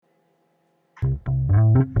Rockadaguni,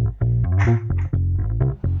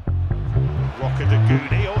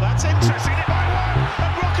 oh that's interesting, it might work,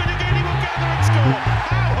 and Rockadaguni will gather and score.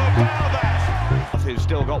 How about that? Who's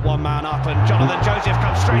still got one man up, and Jonathan Joseph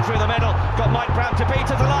comes straight through the middle, got Mike Brown to beat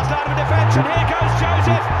at the last line of defence, and here goes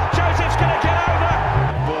Joseph. Joseph's going to get over.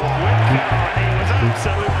 Ball Whitcomb, and he was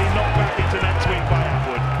absolutely knocked back into net swing by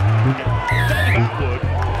Atwood. Dave Atwood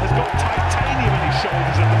has got titanium in his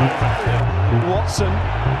shoulders at the moment. Watson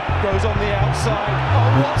goes on the outside.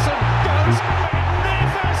 Oh, Watson goes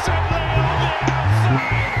magnificently on the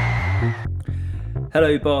outside.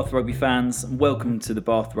 Hello Bath Rugby fans, and welcome to the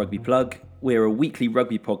Bath Rugby Plug. We're a weekly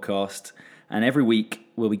rugby podcast, and every week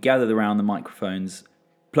we'll be gathered around the microphones,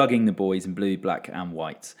 plugging the boys in blue, black and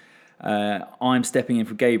white. I'm stepping in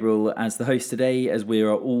for Gabriel as the host today, as we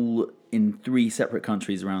are all in 3 separate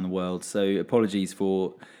countries around the world, so apologies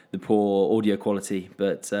for the poor audio quality,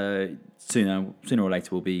 but sooner or later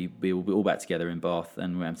we'll be all back together in Bath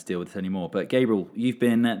and we won't have to deal with it anymore. But Gabriel, you've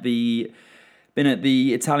been at the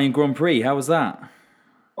Italian Grand Prix. How was that?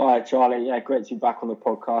 All right, Charlie. Yeah, great to be back on the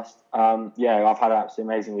podcast. I've had an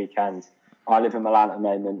absolutely amazing weekend. I live in Milan at the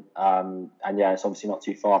moment, and it's obviously not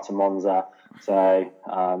too far to Monza. So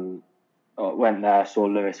went there, saw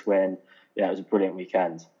Lewis win. Yeah, it was a brilliant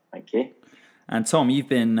weekend. Thank you. And Tom, you've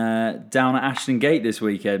been down at Ashton Gate this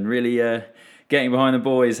weekend, really getting behind the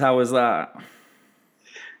boys. How was that?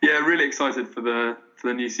 Yeah, really excited for the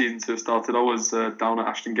new season to have started. I was down at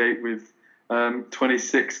Ashton Gate with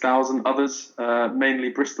 26,000 others, mainly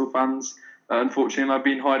Bristol fans. Unfortunately, I've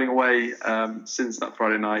been hiding away since that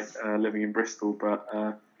Friday night, living in Bristol. But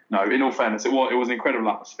no, in all fairness, it was an incredible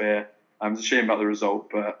atmosphere. It's a shame about the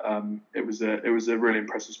result, but it was a really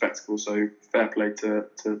impressive spectacle. So fair play to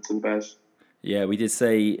the Bears. Yeah, we did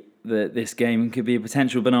say that this game could be a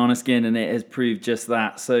potential banana skin, and it has proved just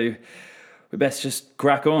that. So we best just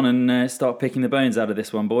crack on and start picking the bones out of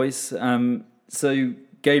this one, boys. So,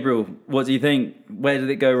 Gabriel, what do you think? Where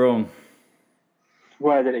did it go wrong?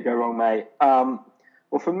 Where did it go wrong, mate? Well,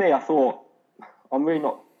 for me, I thought I'm really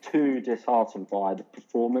not too disheartened by the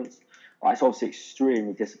performance. It's obviously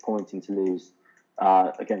extremely disappointing to lose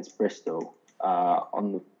against Bristol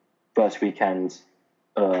on the first weekend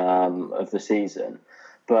of the season,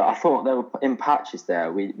 but I thought there were in patches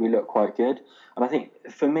there. We looked quite good, and I think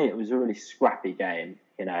for me it was a really scrappy game,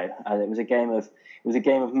 and it was a game of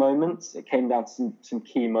moments. It came down to some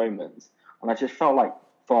key moments, and I just felt like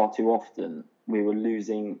far too often we were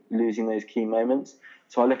losing those key moments.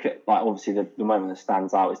 So I look at obviously the moment that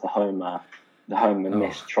stands out is the Homer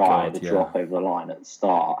missed try, drop over the line at the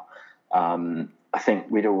start. I think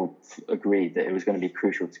we'd all agreed that it was going to be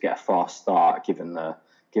crucial to get a fast start, given the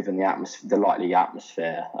atmosphere, the likely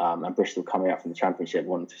atmosphere, and Bristol coming up from the Championship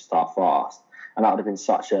wanting to start fast, and that would have been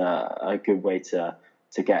such a good way to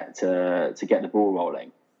get the ball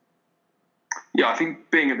rolling. Yeah, I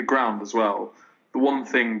think being at the ground as well, the one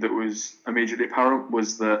thing that was immediately apparent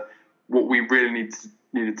was that what we really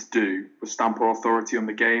needed to do was stamp our authority on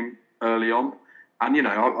the game early on. And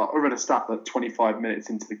I read a stat that 25 minutes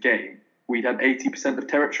into the game, we'd had 80% of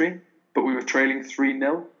territory, but we were trailing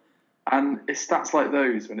 3-0. And it's stats like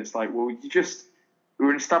those when it's like, well,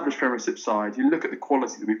 we're an established Premiership side. You look at the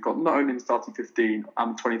quality that we've got, not only in the starting 15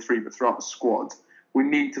 and 23, but throughout the squad. We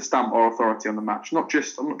need to stamp our authority on the match. I'm not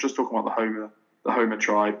just talking about the Homer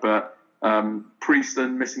try, but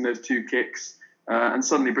Priestland missing those 2 kicks. And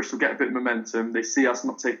suddenly Bristol get a bit of momentum. They see us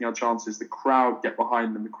not taking our chances. The crowd get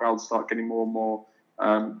behind them. The crowd start getting more and more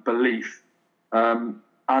belief.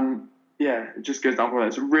 It just goes down from there.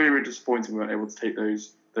 It's really, really disappointing we weren't able to take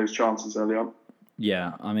those chances early on.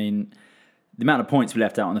 Yeah, I mean, the amount of points we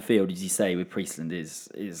left out on the field, as you say, with Priestland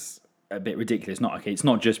is a bit ridiculous. It's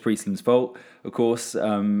not just Priestland's fault, of course.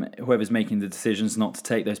 Whoever's making the decisions not to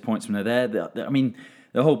take those points when they're there.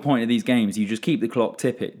 The whole point of these games, you just keep the clock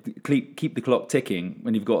ticking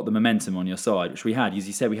when you've got the momentum on your side, which we had. As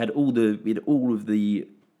you said, we had all of the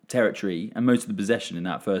territory and most of the possession in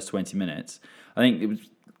that first 20 minutes. I think there was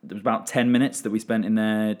about 10 minutes that we spent in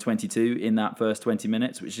their 22 in that first 20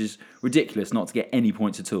 minutes, which is ridiculous not to get any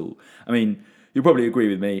points at all. I mean, you'll probably agree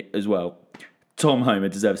with me as well. Tom Homer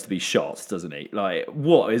deserves to be shot, doesn't he?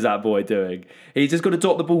 What is that boy doing? He's just got to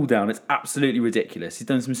dot the ball down. It's absolutely ridiculous. He's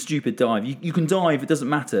done some stupid dive. You can dive, it doesn't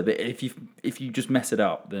matter. But if you just mess it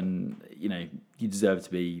up, then you deserve to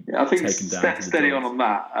be taken down. I think steady on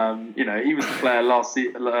that. He was the player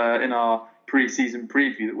in our pre-season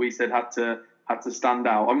preview that we said had to stand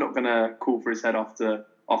out. I'm not going to call for his head after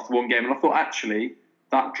one game. And I thought actually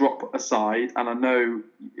that drop aside, and I know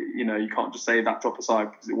you can't just say that drop aside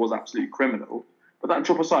because it was absolutely criminal. But that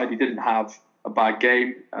drop aside, he didn't have a bad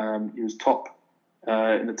game. He was top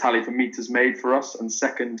in the tally for meters made for us, and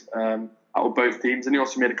second out of both teams. And he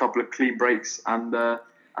also made a couple of clean breaks and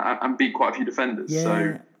beat quite a few defenders. Yeah.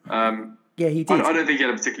 So yeah, he did. I don't think he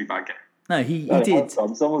had a particularly bad game. No, he did.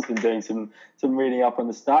 Someone's been doing some reading up on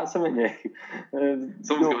the stats, haven't you?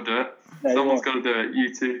 Someone's got to do it. Someone's got to do it.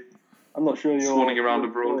 You two. I'm not sure you're swanning around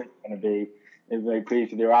abroad. Going to be very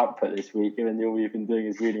pleased with your output this week, given all you've been doing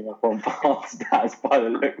is reading up on VAR stats by the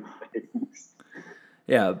look of things.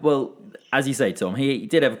 Yeah, well, as you say, Tom, he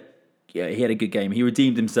did have. Yeah, he had a good game. He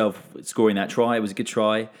redeemed himself scoring that try. It was a good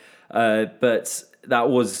try, but that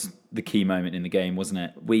was the key moment in the game, wasn't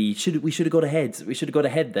it? We should have got ahead. We should have got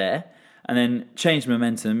ahead there, and then changed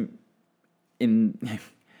momentum.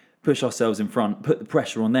 Push ourselves in front, put the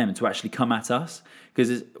pressure on them to actually come at us,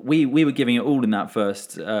 because we were giving it all in that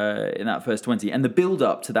first 20, and the build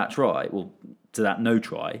up to that try, well, to that no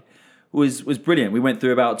try, was brilliant. We went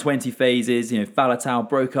through about 20 phases. Faletau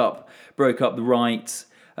broke up the right,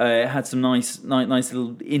 had some nice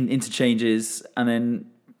little interchanges, and then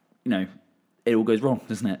it all goes wrong,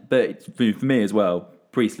 doesn't it? But for me as well,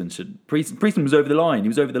 Priestland was over the line. He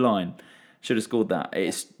was over the line. Should have scored that.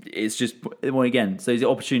 It's just, well, again, so these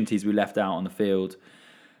opportunities we left out on the field,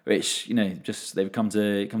 which just they've come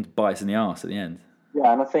to bite us in the arse at the end.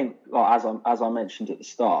 Yeah, and I think, like, as I mentioned at the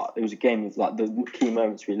start, it was a game with the key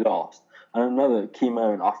moments we lost, and another key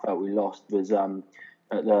moment I felt we lost was at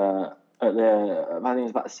the I think it was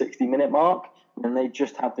about the 60-minute mark, and they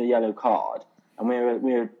just had the yellow card, and we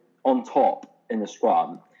were on top in the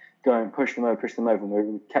scrum, push them over, and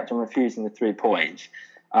we kept on refusing the 3 points.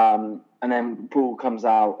 And then ball comes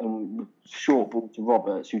out and short ball to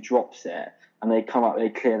Roberts, who drops it, and they come up, they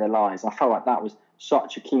clear their lines. I felt like that was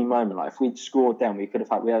such a key moment. Like, if we'd scored then, we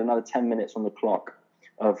had another 10 minutes on the clock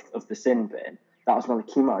of the sin bin. That was another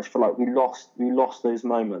key moment. I feel like we lost those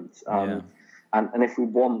moments. And if we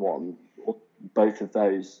won one or both of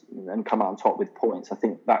those and come out on top with points, I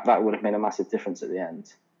think that would have made a massive difference at the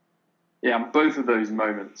end. Yeah, and both of those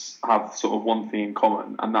moments have sort of one thing in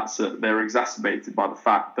common, and that's that they're exacerbated by the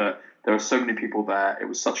fact that there are so many people there. It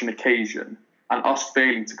was such an occasion, and us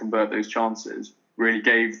failing to convert those chances really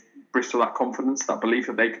gave Bristol that confidence, that belief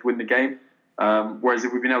that they could win the game. Whereas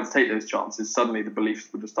if we'd been able to take those chances, suddenly the beliefs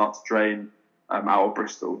would have started to drain out of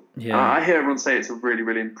Bristol. Yeah. I hear everyone say it's a really,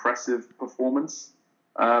 really impressive performance.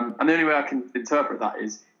 And the only way I can interpret that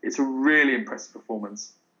is it's a really impressive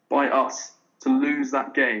performance by us to lose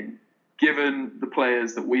that game, given the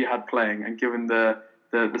players that we had playing and given the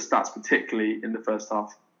stats, particularly in the first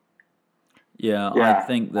half. Yeah, I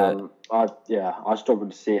think that. I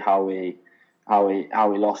struggled to see how we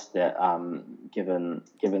lost it, given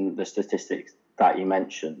the statistics that you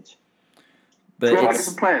mentioned. But do you want to look at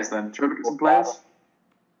some players then? Do you want to look at some players?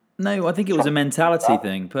 No, I think it was a mentality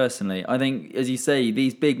thing. Personally, I think, as you say,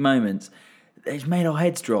 these big moments, they've made our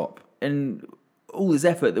heads drop, and all this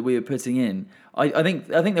effort that we were putting in. I think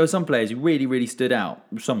there were some players who really, really stood out.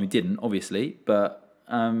 Some who didn't, obviously, but.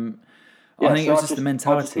 I think it was just the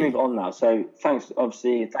mentality. I'll just move on now. So thanks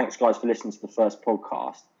guys for listening to the first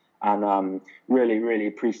podcast, and really, really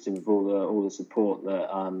appreciative of all the support that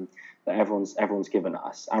everyone's given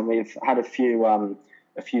us. And we've had a few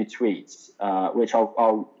tweets, which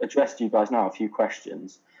I'll address to you guys now. A few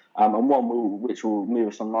questions, and one which will move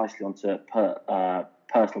us on nicely onto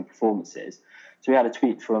personal performances. So we had a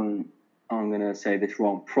tweet from, I'm going to say this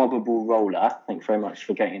wrong, Probable Roller. Thanks very much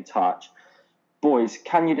for getting in touch. Boys,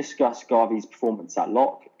 can you discuss Garvey's performance at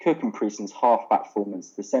lock, Cook and Priestland's half-back performance,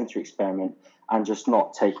 the centre experiment, and just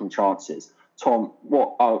not taking chances? Tom,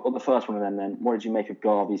 the first one, and then what did you make of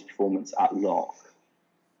Garvey's performance at lock?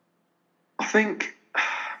 I think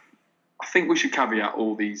we should caveat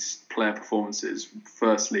all these player performances,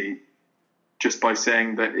 firstly, just by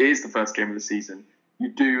saying that it is the first game of the season. You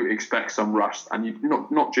do expect some rust, and you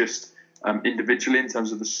not just individually in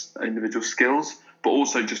terms of the individual skills, but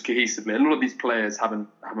also just cohesively. A lot of these players haven't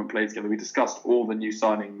played together. We discussed all the new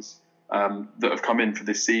signings that have come in for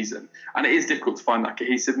this season, and it is difficult to find that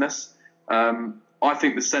cohesiveness. I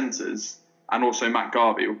think the centres and also Matt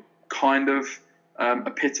Garvey kind of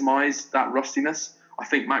epitomise that rustiness. I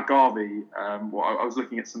think Matt Garvey. I was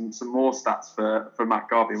looking at some more stats for Matt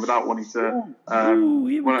Garvey, and without wanting to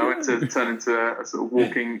turn into a sort of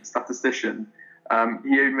walking statistician, he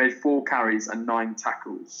only made 4 carries and 9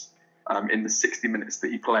 tackles in the 60 minutes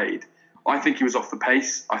that he played. I think he was off the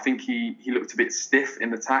pace. I think he looked a bit stiff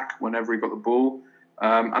in attack whenever he got the ball,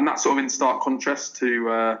 and that's sort of in stark contrast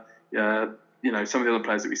to some of the other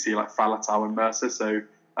players that we see like Faletau and Mercer. So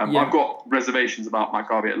I've got reservations about Matt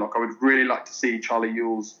Garvey at lock. I would really like to see Charlie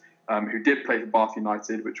Ewels, who did play for Bath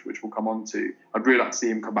United, which we'll come on to. I'd really like to see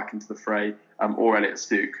him come back into the fray, or Elliot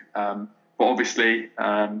Stooke. But But obviously,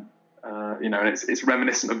 it's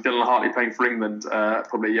reminiscent of Dylan Hartley playing for England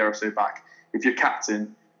probably a year or so back. If you're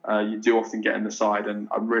captain, you do often get in the side, and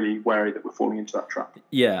I'm really wary that we're falling into that trap.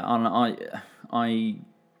 Yeah, and I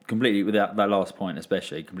completely, with that last point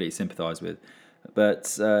especially, completely sympathise with.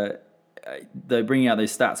 But they're bringing out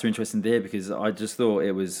those stats are interesting to hear, because I just thought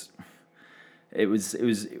it was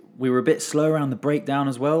we were a bit slow around the breakdown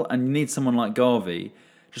as well, and you need someone like Garvey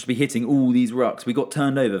just to be hitting all these rucks. We got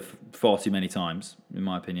turned over far too many times, in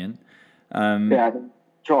my opinion.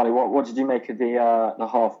 Charlie, what did you make of the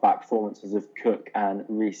half-back performances of Cook and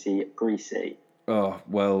Reece Greasy? Oh,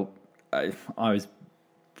 well, I was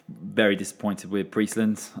very disappointed with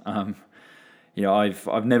Priestland. I've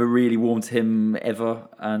never really warmed to him ever,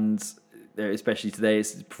 and especially today,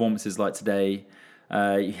 it's performances like today.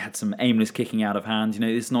 He had some aimless kicking out of hand.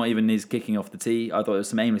 It's not even his kicking off the tee. I thought there was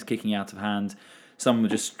some aimless kicking out of hand. Some were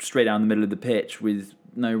just straight down the middle of the pitch with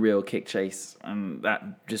no real kick chase, and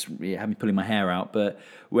that just had me pulling my hair out. But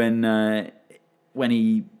when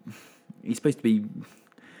he's supposed to be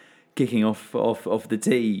kicking off the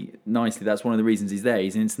tee nicely, that's one of the reasons he's there.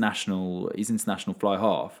 He's international fly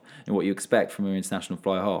half, and what you expect from an international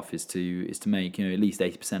fly half is to make at least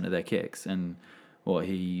 80% of their kicks, and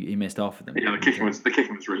he missed half of them. Yeah, the kicking was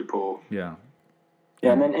really poor. Yeah.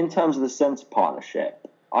 Yeah, and then in terms of the centre partnership,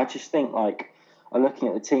 I just think I'm looking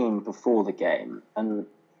at the team before the game, and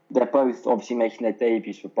they're both obviously making their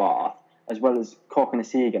debuts for Bath, as well as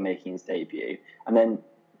Cokanasiga making his debut, and then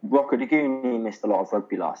Rocco Daguni missed a lot of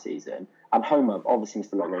rugby last season, and Homer obviously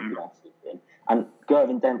missed a lot of rugby last season, and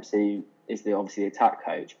Gervin Dempsey is obviously the attack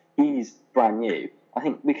coach. He's brand new. I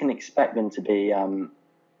think we can expect them to be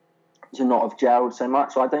to not have gelled so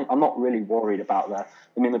much. So I'm not really worried about that.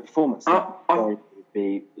 I mean, the performance would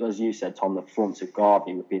be, as you said, Tom, the performance of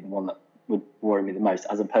Garvey would be the one that would worry me the most,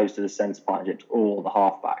 as opposed to the centre partnerships or the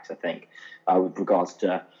halfbacks, I think, with regards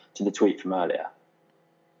to the tweet from earlier.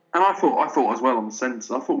 And I thought as well on the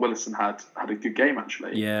centre, I thought Willison had a good game,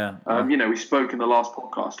 actually. Yeah. We spoke in the last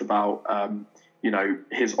podcast about,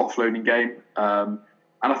 his offloading game. And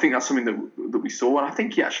I think that's something that we saw. And I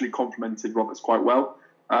think he actually complemented Roberts quite well.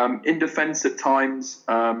 In defence at times,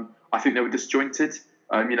 I think they were disjointed.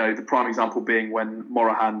 The prime example being when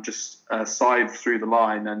Morahan just scythed through the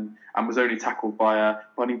line and was only tackled by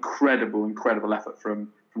an incredible effort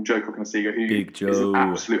from Joe Cokanasiga, who is an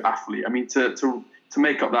absolute athlete. I mean, to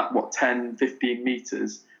make up that 10, 15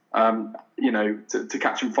 metres, to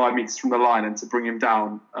catch him 5 metres from the line and to bring him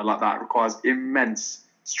down like that requires immense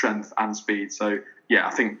strength and speed. So yeah,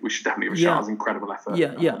 I think we should definitely give a shout out. It was an incredible effort.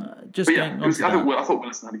 I thought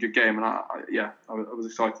Willison had a good game, and I was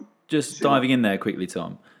excited. Just diving in there quickly,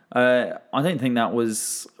 Tom. I don't think that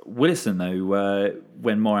was Willison though.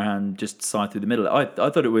 When Morahan just side through the middle, I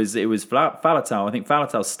thought it was Faletau. I think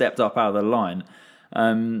Faletau stepped up out of the line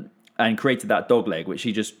and created that dog leg, which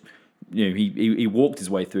he just he walked his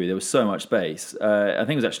way through. There was so much space. I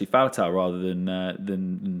think it was actually Faletau rather than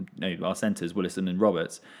our centres, Willison and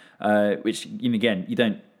Roberts. Which again, you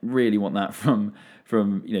don't really want that from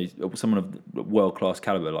someone of world class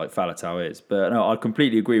caliber like Faletau is. But no, I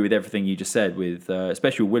completely agree with everything you just said. With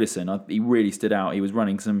especially with Willison, he really stood out. He was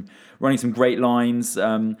running some great lines,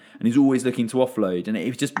 and he's always looking to offload. And he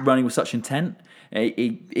was just running with such intent.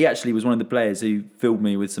 He actually was one of the players who filled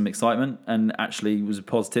me with some excitement, and actually was a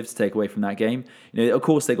positive to take away from that game. Of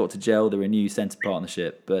course they got to gel. They're a new centre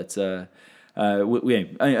partnership, but.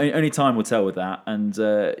 Only time will tell with that, and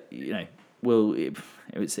it's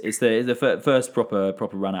the first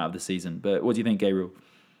proper run out of the season. But what do you think, Gabriel?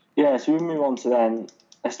 Yeah, so we move on to then.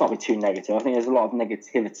 Let's not be too negative. I think there's a lot of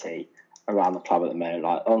negativity around the club at the moment,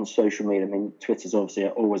 like on social media. I mean, Twitter's obviously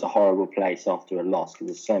always a horrible place after a loss because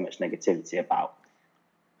there's so much negativity about.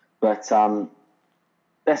 But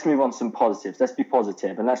let's move on to some positives. Let's be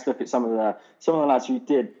positive, and let's look at some of the lads who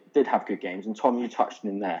did have good games. And Tom, you touched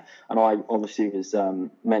on there, and I obviously was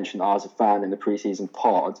mentioned that I was a fan in the pre-season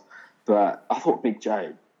pod, but I thought Big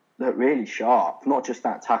Joe looked really sharp. Not just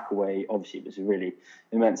that tackle where obviously it was a really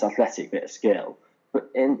immense athletic bit of skill, but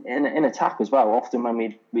in attack as well. Often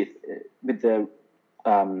when with the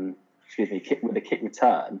kick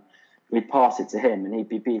return, we'd pass it to him, and he'd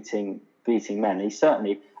be beating men. He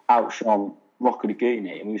certainly outshone Rocco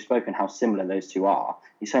Daguni, and we've spoken how similar those two are.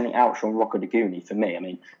 He's certainly outshone Rocco Daguni for me. I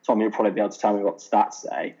mean, Tom, you'll probably be able to tell me what the stats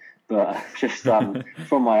say, but just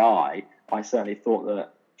from my eye, I certainly thought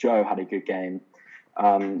that Joe had a good game.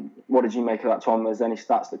 What did you make of that, Tom? Is there any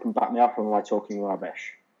stats that can back me up, or am I talking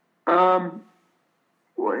rubbish? Well,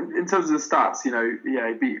 in terms of the stats, he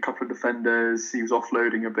beat a couple of defenders. He was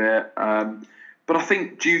offloading a bit. But I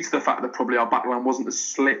think due to the fact that probably our backline wasn't as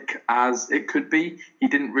slick as it could be, he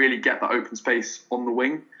didn't really get that open space on the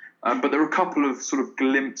wing. But there were a couple of sort of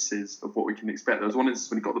glimpses of what we can expect. There was one instance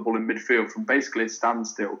when he got the ball in midfield from basically a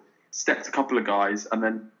standstill, stepped a couple of guys, and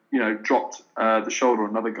then dropped the shoulder on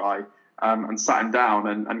another guy and sat him down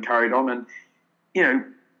and carried on. And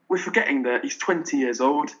we're forgetting that he's 20 years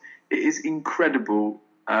old. It is incredible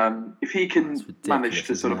if he can manage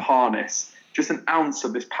to sort of harness just an ounce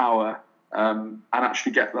of this power. And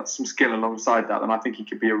actually get some skill alongside that, then I think he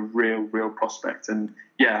could be a real prospect. And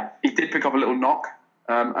yeah, he did pick up a little knock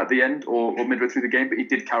at the end or midway through the game, but he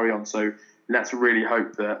did carry on. So let's really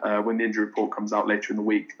hope that when the injury report comes out later in the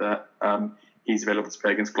week, that he's available to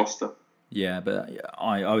play against Gloucester. Yeah, but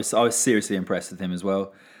I was seriously impressed with him as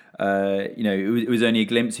well. It was only a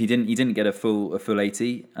glimpse. He didn't get a full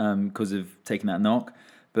 80 because of taking that knock.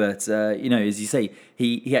 But, as you say,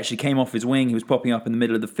 he actually came off his wing. He was popping up in the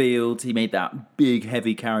middle of the field. He made that big,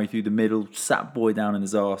 heavy carry through the middle, sat boy down in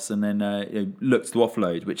his arse, and then looked to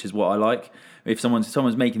offload, which is what I like. If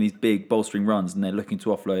someone's making these big bolstering runs and they're looking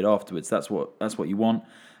to offload afterwards, that's what you want.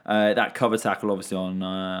 That cover tackle, obviously,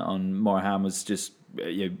 on Morahan was just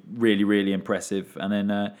really, really impressive. And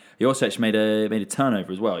then he also actually made a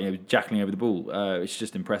turnover as well, jackling over the ball, which is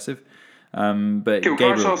just impressive. But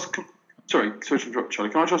Gabriel... Sorry to interrupt, Charlie.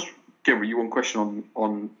 Can I just give you one question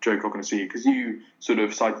on Joe Cokanasiga? Because you sort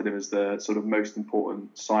of cited him as the sort of most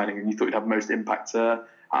important signing, and you thought he'd have most impact out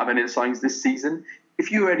of any of the signings this season.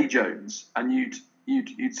 If you were Eddie Jones and you'd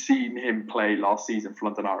seen him play last season for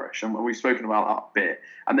London Irish, and we've spoken about that a bit,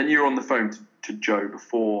 and then you were on the phone to Joe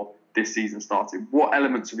before this season started, what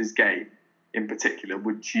elements of his game in particular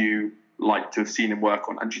would you like to have seen him work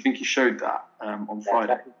on? And do you think he showed that on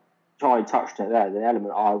Friday? Charlie touched on it there. The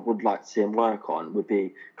element I would like to see him work on would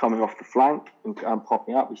be coming off the flank and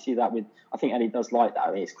popping up. We see that I think Eddie does like that.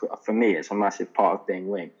 I mean, for me, it's a massive part of being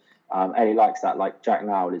wing. Eddie likes that. Like Jack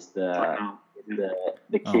Nowell is the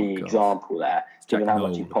key example there, given how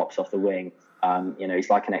much he pops off the wing. He's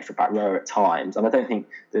like an extra back rower at times, and I don't think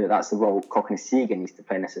that's the role Cokanasiga needs to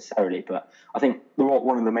play necessarily. But I think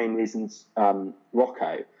one of the main reasons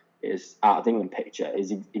Rocco is out of the England picture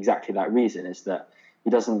is exactly that reason: is that he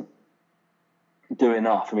doesn't do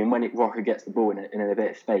enough. I mean, when Rocco gets the ball in a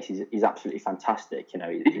bit of space, he's absolutely fantastic. He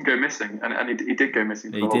can go missing, and he did go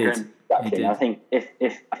missing for the whole game. Exactly. I think if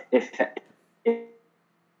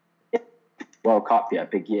World Cup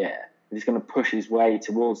big year, if he's going to push his way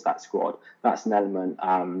towards that squad, that's an element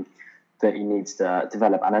that he needs to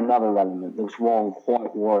develop. And another element, there was one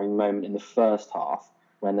quite worrying moment in the first half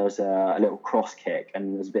when there was a little cross kick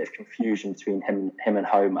and there was a bit of confusion between him and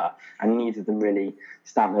Homer, and neither of them really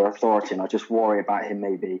stamped their authority. And I just worry about him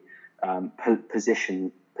maybe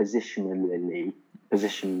positionally in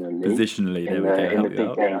the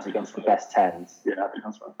big games against the best tens. Yeah, I think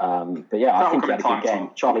that's right. But yeah, I think he had a good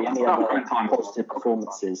game. Charlie, any other positive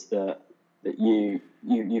performances that you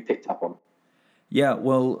picked up on? Yeah,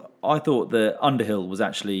 well, I thought that Underhill was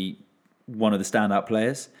actually one of the standout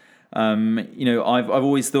players. I've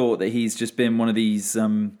always thought that he's just been one of these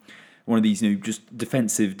just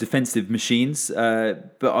defensive machines.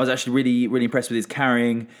 But I was actually really, really impressed with his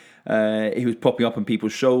carrying. He was popping up on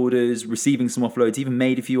people's shoulders, receiving some offloads, even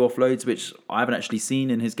made a few offloads, which I haven't actually seen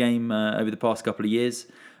in his game over the past couple of years.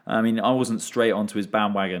 I mean, I wasn't straight onto his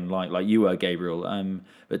bandwagon like you were, Gabriel.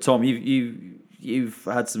 But Tom, you've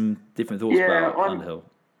had some different thoughts about Underhill.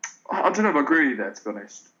 I don't know if I agree with you there, to be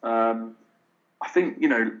honest. I think,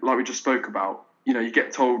 like we just spoke about, you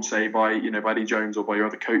get told, say, by Eddie Jones or by your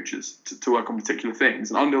other coaches to work on particular things.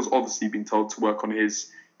 And Underhill's obviously been told to work on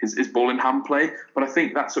his ball in hand play, but I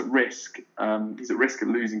think that's at risk. He's at risk of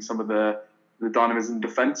losing some of the dynamism in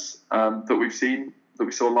defence that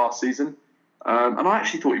we saw last season. And I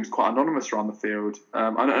actually thought he was quite anonymous around the field.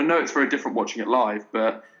 I know it's very different watching it live,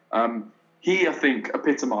 but he, I think,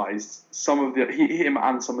 epitomised him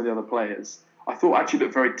and some of the other players. I thought actually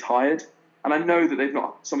looked very tired. And I know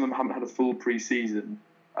that some of them haven't had a full pre-season,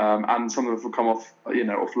 and some of them have come off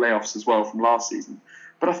layoffs as well from last season.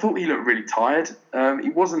 But I thought he looked really tired. He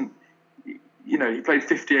wasn't, he played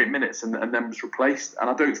 58 minutes and then was replaced. And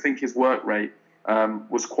I don't think his work rate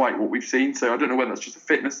was quite what we've seen. So I don't know whether that's just a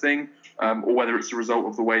fitness thing or whether it's a result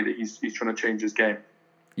of the way that he's trying to change his game.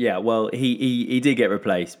 Yeah, well, he did get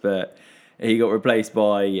replaced, but he got replaced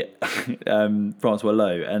by Francois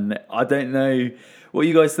Lowe. And I don't know what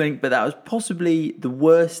you guys think, but that was possibly the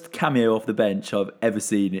worst cameo off the bench I've ever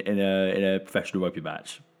seen in a professional rugby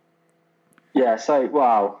match. Yeah,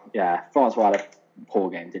 Francois had a poor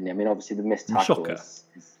game, didn't he? I mean, obviously the missed tackle is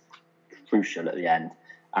crucial at the end,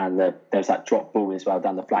 and there's that drop ball as well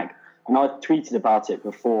down the flank. And I tweeted about it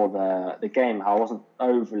before the game, how I wasn't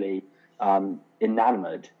overly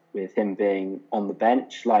enamoured with him being on the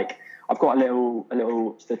bench. Like, I've got a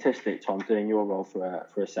little statistic, Tom, doing your role for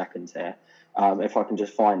a second here, if I can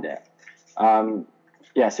just find it. So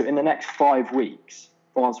in the next 5 weeks,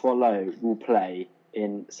 Francois Lowe will play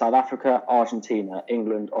in South Africa, Argentina,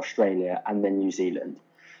 England, Australia, and then New Zealand.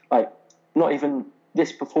 Like, not even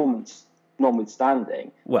this performance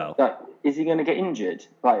notwithstanding. Well, is he going to get injured?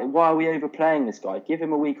 Like, why are we overplaying this guy? Give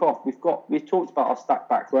him a week off. We've talked about our stack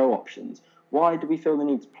back row options. Why do we feel the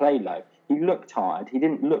need to play Lowe? He looked tired. He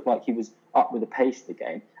didn't look like he was up with the pace of the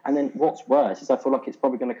game. And then what's worse is I feel like it's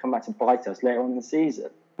probably going to come back to bite us later on in the season.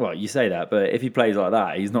 Well, you say that, but if he plays like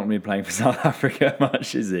that, he's not going to be playing for South Africa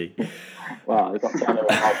much, is he? Well, he's got to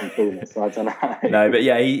under Argentina, so I don't know. No, but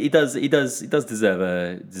yeah, he does deserve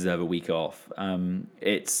a week off.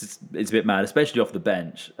 It's a bit mad, especially off the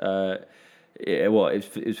bench. It was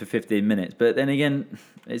for 15 minutes, but then again,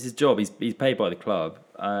 it's his job. He's paid by the club,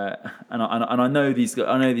 and I know these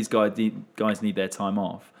guys need their time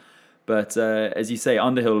off. But as you say,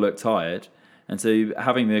 Underhill looked tired, and so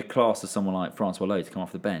having the class of someone like Francois Lowe to come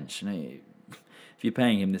off the bench, if you're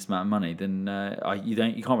paying him this amount of money, then you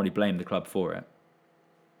can't really blame the club for it.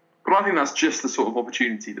 But I think that's just the sort of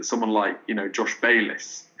opportunity that someone like Josh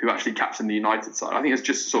Bayliss, who actually captained the United side, I think it's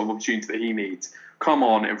just the sort of opportunity that he needs. Come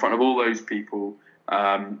on in front of all those people,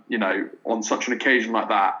 on such an occasion like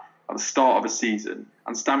that at the start of a season,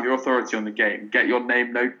 and stamp your authority on the game. Get your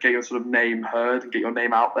sort of name heard, and get your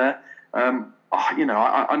name out there.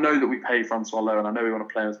 I know that we pay Francois Lowe, and I know we want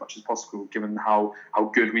to play him as much as possible, given how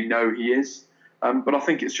good we know he is. But I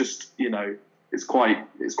think it's just it's quite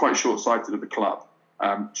short-sighted of the club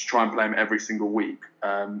to try and play him every single week.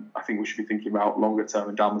 I think we should be thinking about longer term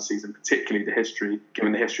and down the season, particularly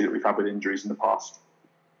given the history that we've had with injuries in the past.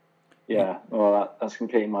 Yeah, well, that's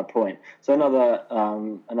completely my point. So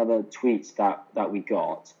another tweet that we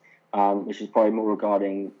got, which is probably more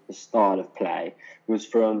regarding the style of play, was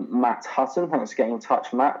from Matt Hutton. Thanks for getting in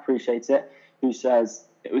touch, Matt. Appreciate it. Who says,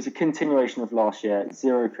 it was a continuation of last year,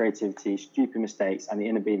 zero creativity, stupid mistakes, and the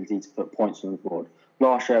inability to put points on the board.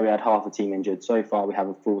 Last year we had half a team injured. So far we have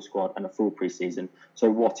a full squad and a full pre-season. So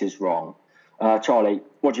what is wrong? Charlie,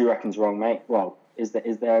 what do you reckon's wrong, mate? Well, is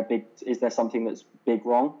there something that's big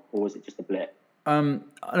wrong, or is it just a blip? No,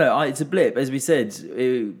 it's a blip. As we said,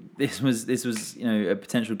 this was a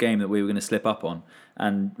potential game that we were going to slip up on,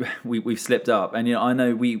 and we've slipped up. And I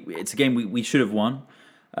know it's a game we should have won.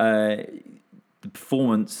 The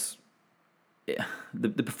performance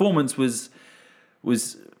was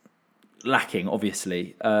lacking,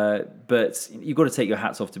 obviously, but you've got to take your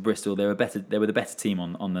hats off to Bristol. They were the better team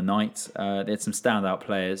on the night. They had some standout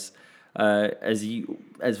players.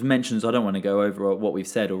 As mentioned, I don't want to go over what we've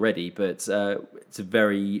said already, but it's a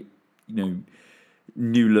very new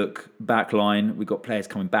look back line. We've got players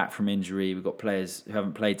coming back from injury. We've got players who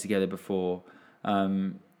haven't played together before.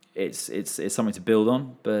 It's something to build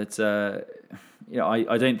on, but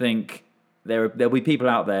I don't think there'll be people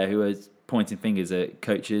out there who are pointing fingers at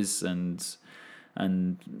coaches, and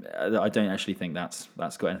I don't actually think that's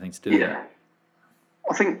got anything to do with it.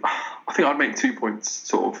 I think I'd make 2 points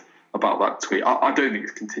sort of about that tweet. I don't think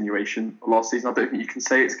it's continuation of last season. I don't think you can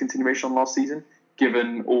say it's continuation on last season,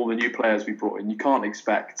 given all the new players we brought in. You can't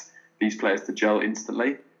expect these players to gel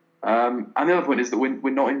instantly. And the other point is that we're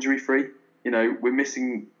not injury free. We're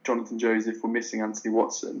missing Jonathan Joseph, we're missing Anthony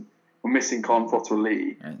Watson, we're missing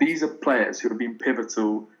Khan-Fotter-Lee. Right. These are players who have been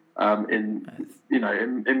pivotal in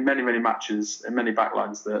many, many matches and many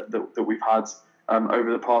backlines that we've had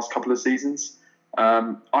over the past couple of seasons.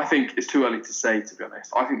 I think it's too early to say, to be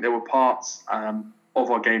honest. I think there were parts of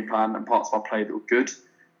our game plan and parts of our play that were good,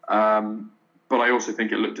 but I also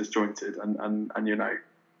think it looked disjointed. And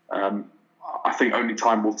I think only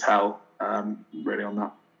time will tell really on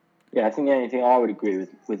that. Yeah, I think the only thing I would agree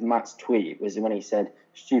with Matt's tweet was when he said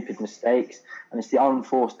stupid mistakes, and it's the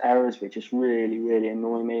unforced errors which just really, really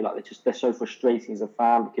annoy me. Like they're so frustrating as a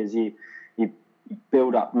fan, because you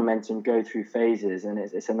build up momentum, go through phases, and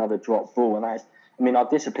it's another drop ball. And our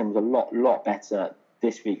discipline was a lot better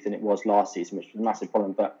this week than it was last season, which was a massive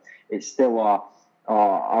problem. But it's still our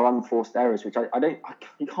unforced errors, which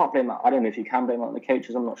you can't blame that. I don't know if you can blame that on the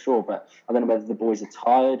coaches. I'm not sure, but I don't know whether the boys are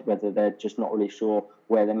tired, whether they're just not really sure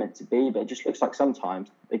where they're meant to be. But it just looks like sometimes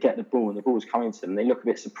they get the ball and the ball's coming to them. They look a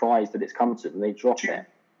bit surprised that it's come to them. And they drop it.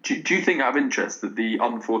 Do you think, out of interest, that the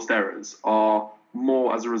unforced errors are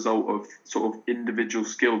more as a result of sort of individual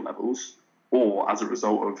skill levels, or as a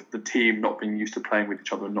result of the team not being used to playing with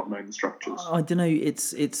each other and not knowing the structures? I don't know.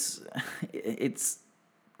 It's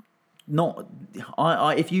not.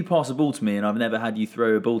 If you pass a ball to me and I've never had you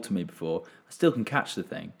throw a ball to me before, I still can catch the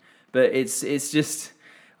thing. But it's just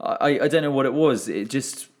I don't know what it was. It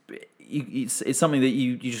just it's something that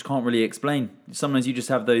you just can't really explain. Sometimes you just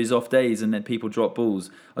have those off days and then people drop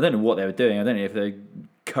balls. I don't know what they were doing. I don't know if they're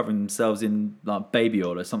covering themselves in like baby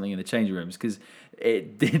oil or something in the changing rooms, because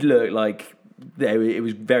it did look like it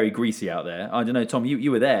was very greasy out there. I don't know, Tom.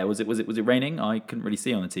 You were there. Was it raining? I couldn't really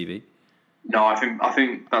see on the TV. No, I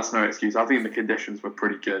think that's no excuse. I think the conditions were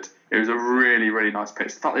pretty good. It was a really, really nice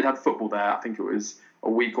pitch. The fact they'd had football there, I think it was a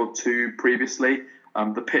week or two previously.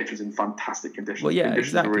 The pitch was in fantastic conditions. Well, yeah, conditions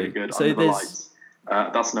exactly. were really good So under the lights.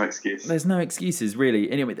 That's no excuse. There's no excuses really.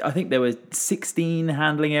 Anyway, I think there were 16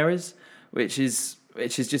 handling errors, which is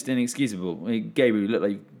just inexcusable. I mean, Gabriel, you look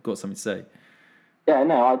like you've got something to say. Yeah,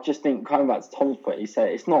 no, I just think, coming back to Tom's point, he said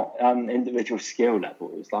it's not individual skill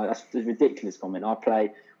levels. Like, that's a ridiculous comment. I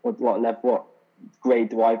play what grade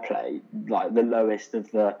do I play? Like the lowest of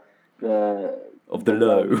the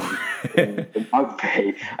low. in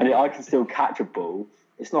rugby, and I can still catch a ball.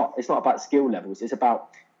 It's not about skill levels. It's about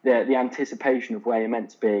the anticipation of where you're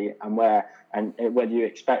meant to be and whether you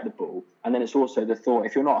expect the ball. And then it's also the thought,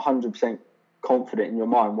 if you're not 100% confident in your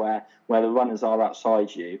mind where the runners are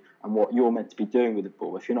outside you and what you're meant to be doing with the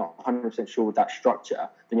ball, if you're not 100% sure with that structure,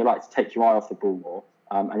 then you like to take your eye off the ball more,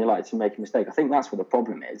 and you like to make a mistake. I think that's what the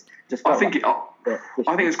problem is. I think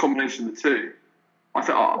it's a combination of the two.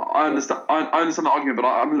 I understand the argument, but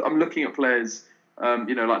I'm looking at players,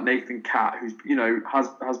 like Nathan Catt, who's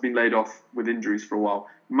has been laid off with injuries for a while.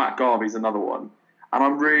 Matt Garvey's another one, and I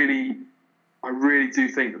really do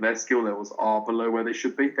think that their skill levels are below where they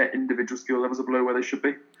should be. Their individual skill levels are below where they should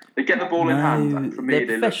be. They get the ball in hand, and for me,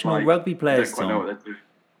 they're professional rugby players. They don't quite know what they're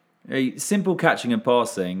doing. Simple catching and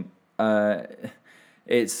passing.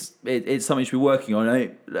 It's something you should be working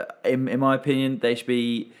on. In my opinion, they should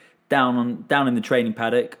be down in the training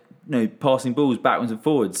paddock, passing balls backwards and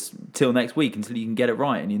forwards till next week until you can get it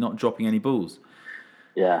right and you're not dropping any balls.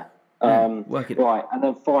 Yeah. Work it. Right, and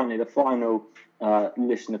then finally, the final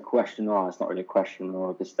listener question, it's not really a question, more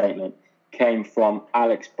of a statement, came from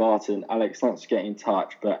Alex Barton. Alex, thanks for getting in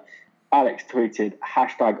touch, but Alex tweeted,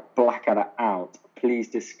 #Blackadder out. Please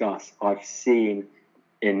discuss. I've seen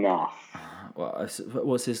enough.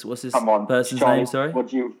 What's his Come on, person's Charlie, name? Sorry. What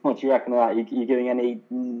do you reckon of that? You giving any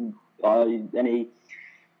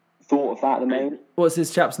thought of that at the moment? What's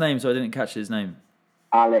his chap's name? So I didn't catch his name.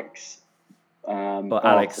 Alex.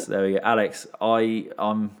 Alex, there we go. Alex, I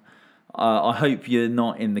hope you're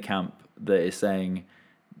not in the camp that is saying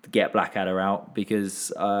get Blackadder out,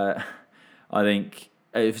 because I think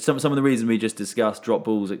if some of the reasons we just discussed, drop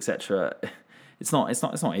balls, etc. It's not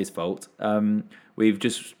his fault. We've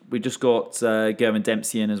just got Gervin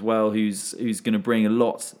Dempsey in as well, who's going to bring a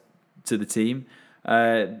lot to the team.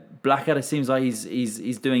 Blackadder seems like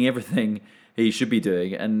he's doing everything he should be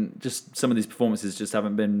doing, and just some of these performances just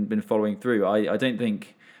haven't been following through. I don't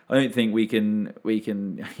think we can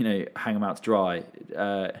hang him out to dry.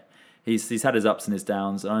 He's had his ups and his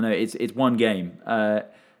downs, and I know it's one game.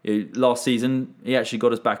 Last season he actually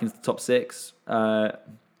got us back into the top 6.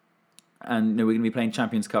 And we're going to be playing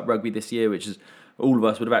Champions Cup rugby this year, which is all of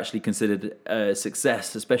us would have actually considered a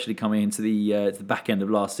success, especially coming into the back end of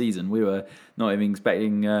last season. We were not even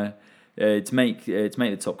expecting to make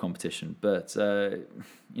the top competition. But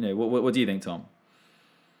what do you think, Tom?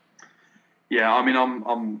 Yeah, I mean,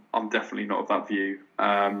 I'm definitely not of that view.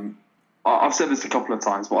 I've said this a couple of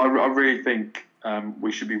times, but I really think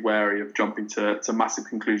we should be wary of jumping to massive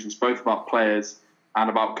conclusions, both about players and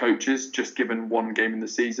about coaches, just given one game in the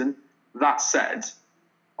season. That said,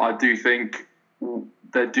 I do think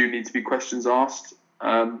there do need to be questions asked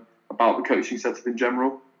about the coaching setup in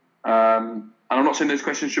general. And I'm not saying those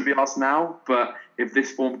questions should be asked now, but if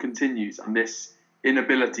this form continues and this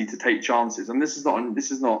inability to take chances, and this is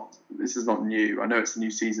not new. I know it's a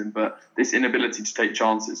new season, but this inability to take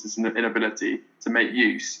chances, this inability to make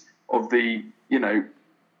use of the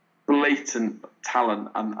blatant talent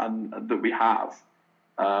and that we have.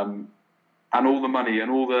 And all the money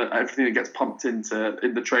and everything that gets pumped in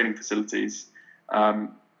the training facilities, and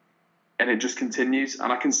it just continues.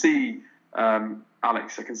 And I can see,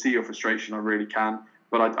 Alex, I can see your frustration. I really can,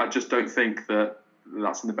 but I just don't think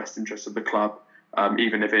that's in the best interest of the club,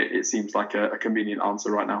 even if it seems like a convenient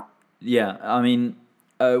answer right now. Yeah, I mean,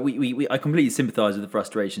 I completely sympathise with the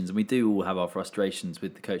frustrations, and we do all have our frustrations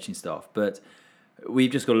with the coaching staff. But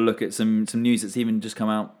we've just got to look at some news that's even just come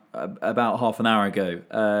out about half an hour ago.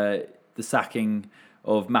 The sacking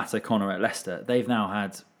of Matt O'Connor at Leicester. They've now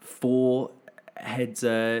had four head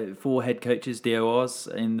coaches, DORs,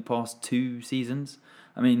 in the past 2 seasons.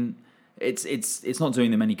 I mean, it's not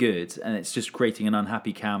doing them any good, and it's just creating an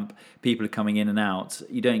unhappy camp. People are coming in and out.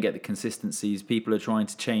 You don't get the consistencies. People are trying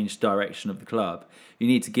to change direction of the club. You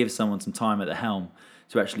need to give someone some time at the helm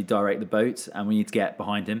to actually direct the boat, and we need to get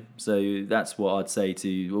behind him. So that's what I'd say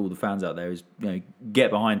to all the fans out there: is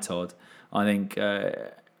get behind Todd. I think,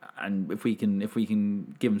 and if we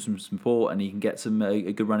can give him some support and he can get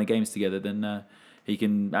a good run of games together, then he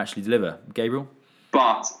can actually deliver. Gabriel.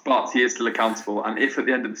 But he is still accountable, and if at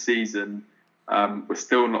the end of the season we're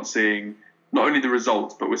still not seeing not only the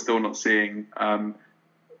results, but we're still not seeing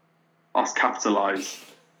us capitalise,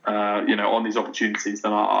 on these opportunities,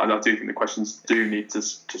 then I do think the questions do need to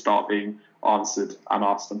start being answered and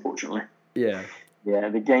asked. Unfortunately, yeah,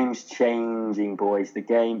 the game's changing, boys. The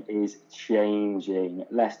game is changing.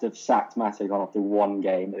 Leicester have sacked Matagon after one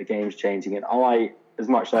game, but the game's changing, and as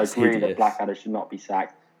much as I agree that Blackadder should not be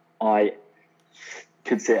sacked, I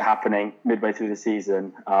could see it happening midway through the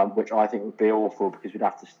season, which I think would be awful because we'd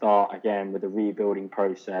have to start again with a rebuilding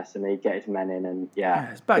process and he'd get his men in and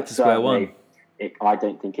it's back to square one. I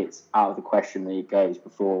don't think it's out of the question that he goes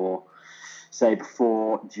before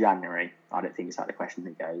January. I don't think it's out of the question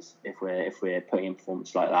that he goes if we're putting in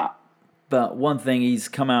performance like that. But one thing he's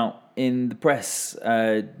come out in the press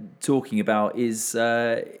talking about is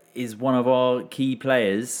one of our key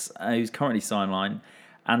players who's currently sidelined,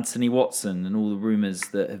 Anthony Watson, and all the rumours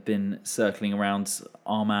that have been circling around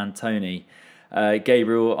our man Tony.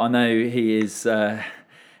 Gabriel, I know he's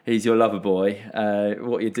your lover boy.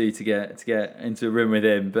 What you do to get into a room with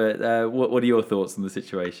him, but what are your thoughts on the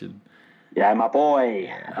situation? Yeah, my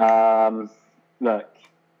boy. Look,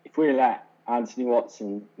 if we let Anthony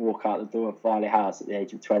Watson walk out the door of Farley House at the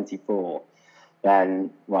age of 24,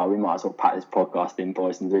 then we might as well pack this podcast in,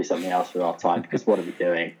 boys, and do something else with our time, because what are we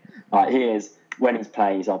doing? When he's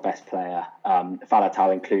playing, he's our best player,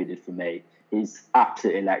 Faletau included for me. He's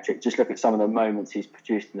absolutely electric. Just look at some of the moments he's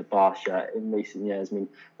produced in the Bath shirt in recent years. I mean,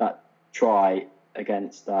 that try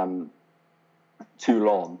against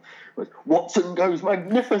Toulon was Watson goes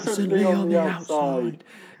magnificently on the outside.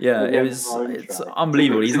 Yeah, it's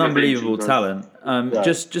unbelievable. He's an unbelievable talent.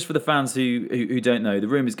 Just for the fans who don't know, the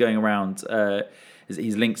rumours going around,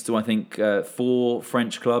 he's linked to, I think, 4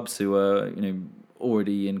 French clubs who are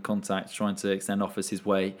already in contact, trying to extend offers his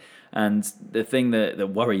way. And the thing that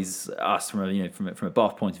worries us from a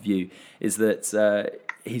Bath point of view is that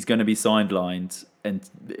he's going to be sidelined, and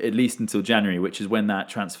at least until January, which is when that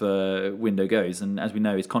transfer window goes. And as we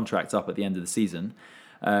know, his contract's up at the end of the season.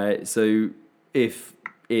 So if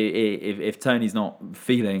Tony's not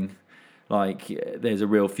feeling like there's a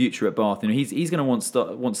real future at Bath, he's going to want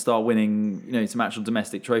to start winning some actual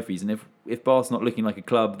domestic trophies. And if Bath's not looking like a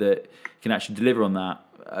club that can actually deliver on that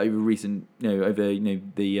over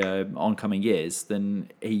the oncoming years, then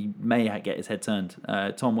he may get his head turned.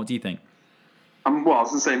 Tom, what do you think? I was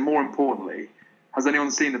going to say, more importantly, has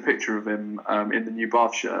anyone seen the picture of him in the new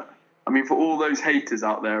Bath shirt? I mean, for all those haters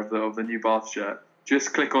out there of the new Bath shirt,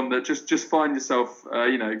 just click on just find yourself, go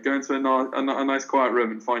into a nice quiet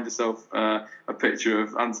room and find yourself a picture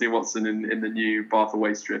of Anthony Watson in the new Bath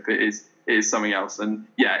away strip. It is something else. And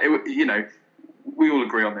we all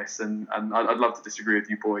agree on this, and I'd love to disagree with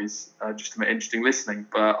you boys just to make interesting listening,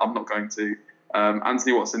 but I'm not going to.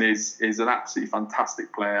 Anthony Watson is an absolutely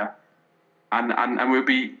fantastic player, and it would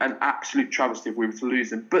be an absolute travesty if we were to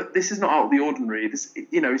lose him. But this is not out of the ordinary.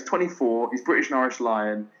 He's 24, he's British and Irish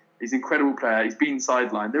Lion, he's an incredible player, he's been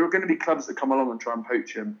sidelined. There are going to be clubs that come along and try and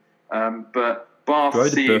poach him, but Bath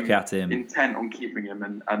seem intent on keeping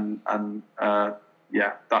him, and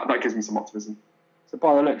that gives me some optimism. So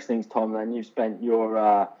by the looks of things, Tom, then you've spent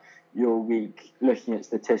your week looking at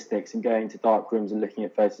statistics and going to dark rooms and looking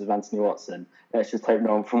at photos of Anthony Watson. Let's just hope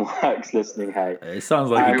no one from work's listening, hey. It sounds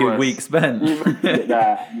like a good week spent.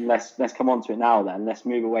 Let's come on to it now then. Let's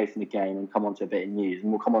move away from the game and come on to a bit of news.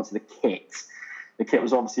 And we'll come on to the kit. The kit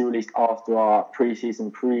was obviously released after our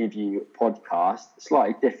pre-season preview podcast.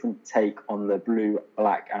 Slightly different take on the blue,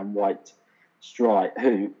 black and white stripe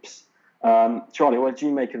hoops. Charlie, what did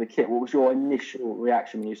you make of the kit? What was your initial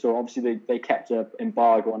reaction when you saw it? Obviously, they kept an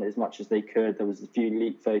embargo on it as much as they could. There was a few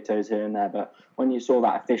leaked photos here and there, but when you saw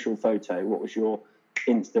that official photo, what was your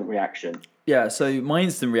instant reaction? Yeah, so my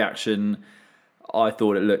instant reaction, I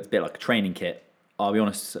thought it looked a bit like a training kit. I'll be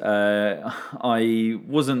honest. I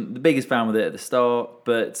wasn't the biggest fan with it at the start,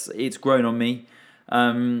 but it's grown on me.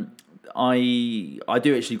 I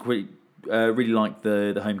do actually really like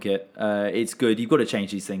the home kit. It's good. You've got to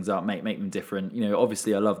change these things up, make them different.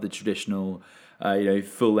 Obviously I love the traditional,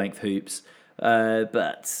 full length hoops.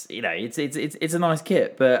 But it's a nice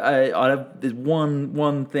kit. But there's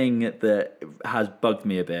one thing that has bugged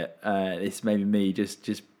me a bit. It's maybe me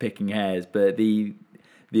just picking hairs, but the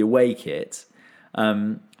away kit,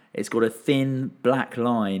 it's got a thin black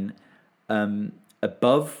line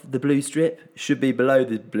above the blue strip. Should be below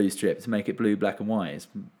the blue strip to make it blue, black, and white.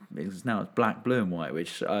 It's black, blue, and white,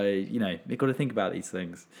 which you've got to think about these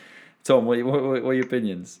things. Tom, what are your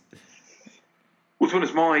opinions? Well, to be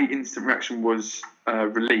honest, my instant reaction was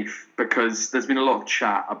relief, because there's been a lot of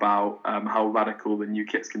chat about how radical the new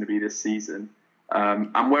kit's going to be this season.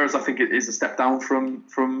 And whereas I think it is a step down from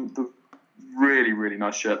the really, really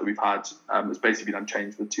nice shirt that we've had, that's basically been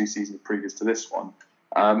unchanged for the 2 seasons previous to this one,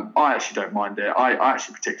 I actually don't mind it. I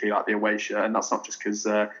actually particularly like the away shirt, and that's not just because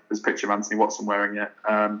there's a picture of Anthony Watson wearing it.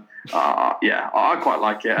 I quite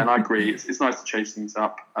like it, and I agree. It's nice to change things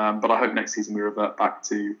up, but I hope next season we revert back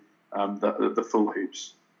to the full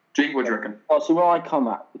hoops. Gene, what do you reckon? Well, so where I come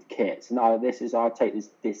at with kits, now I take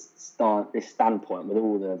this standpoint with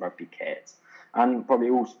all the rugby kits, and probably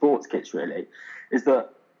all sports kits really, is that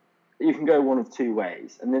you can go one of 2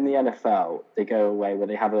 ways. And in the NFL, they go away where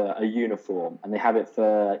they have a uniform, and they have it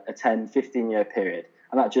for a 10, 15-year period,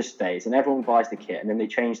 and that just stays. And everyone buys the kit, and then they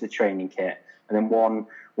change the training kit, and then one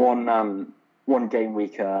game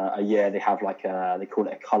week a year they have they call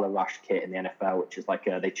it a colour rush kit in the NFL, which is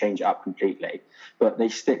they change it up completely, but they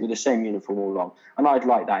stick with the same uniform all along. And I'd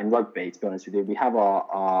like that in rugby, to be honest with you. We have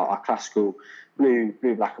our classical blue,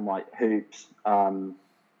 black and white hoops,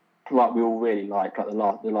 like we all really like the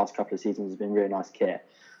last couple of seasons has been really nice kit.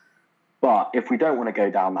 But if we don't want to go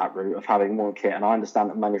down that route of having more kit, and I understand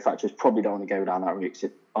that manufacturers probably don't want to go down that route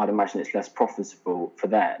because I'd imagine it's less profitable for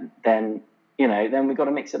them, then we've got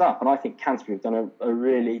to mix it up. And I think Canterbury have done a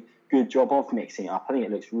really good job of mixing it up. I think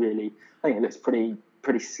it looks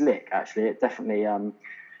pretty slick, actually. It definitely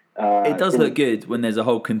it does look good when there's a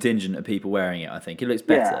whole contingent of people wearing it. I think it looks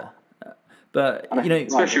better. Yeah. But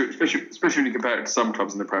especially when you compare it to some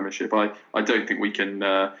clubs in the Premiership, I don't think we can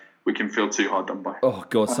feel too hard done by. Oh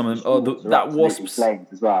God, some of them. That Wasps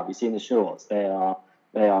as well. Have you seen the shorts? They are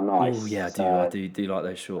nice. Oh yeah, I do like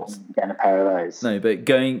those shorts. Getting a pair of those. No, but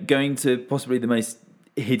going to possibly the most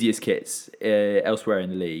hideous kits elsewhere in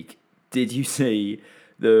the league. Did you see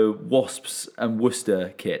the Wasps and Worcester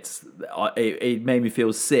kits? It made me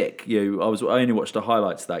feel sick. I only watched the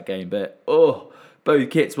highlights of that game, but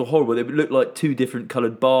both kits were horrible. They looked like 2 different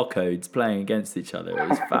coloured barcodes playing against each other. It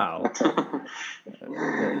was foul.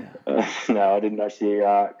 No, I didn't actually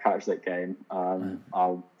catch that game.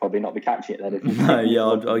 I'll probably not be catching it then. No, yeah,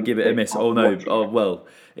 I'll give it a miss. Oh no. Oh well.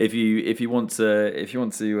 If you want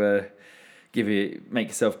to make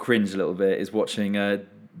yourself cringe a little bit, is watching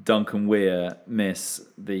Duncan Weir miss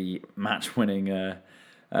the match-winning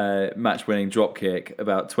drop kick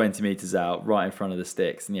about 20 metres out, right in front of the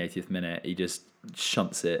sticks in the 80th minute. He just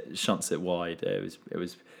shunts it wide. It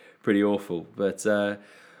was pretty awful. But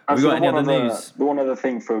have we got any other news? The one other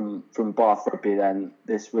thing from Bath Rugby then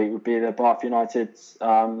this week would be the Bath United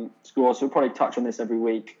score. So we'll probably touch on this every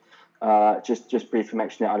week. Just briefly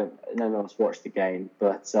mention it. No one's watched the game,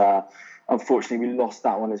 but unfortunately we lost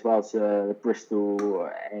that one as well to Bristol.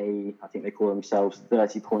 I think they call themselves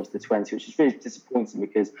 30 points to 20, which is really disappointing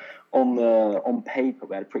because on paper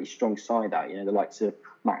we had a pretty strong side out. The likes of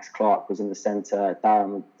Max Clark was in the centre,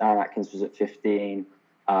 Darren Atkins was at 15.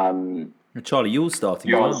 Charlie Ewell's starting.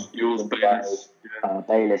 Ewell's Bayliss.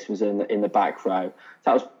 Bayliss was in the back row. So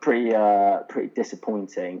that was pretty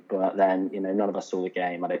disappointing. But then none of us saw the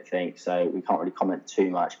game, I don't think, so we can't really comment too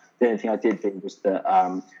much. The only thing I did think was that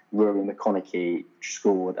Rory McConaughey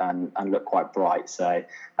scored and looked quite bright. So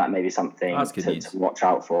that may be something to watch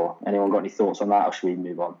out for. Anyone got any thoughts on that, or should we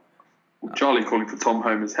move on? Charlie calling for Tom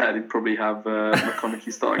Homer's head. He'd probably have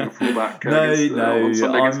McConaughey starting at fullback. On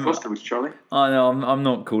Sunday against Gloucester, was Charlie? I know. I'm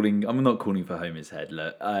not calling for Homer's head.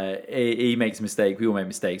 Look, he makes a mistake. We all make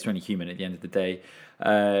mistakes. We're only human at the end of the day.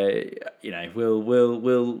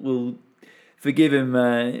 We'll forgive him.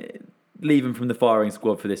 Leave him from the firing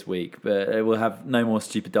squad for this week, but we'll have no more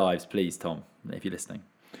stupid dives, please, Tom, if you're listening.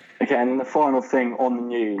 Okay, and the final thing on the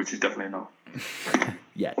news, which is definitely not.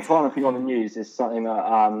 Yeah. The final thing on the news is something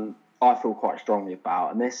that I feel quite strongly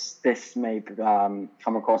about, and this may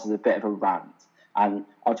come across as a bit of a rant, and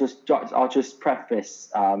I'll just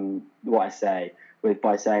preface what I say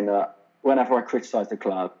by saying that whenever I criticise the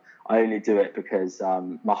club, I only do it because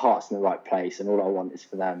my heart's in the right place, and all I want is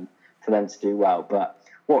for them to do well. But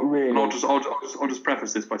what really? I'll just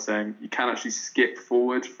preface this by saying you can actually skip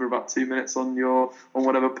forward for about 2 minutes on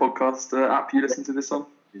whatever podcast app you listen to this on.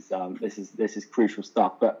 This is crucial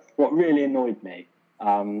stuff. But what really annoyed me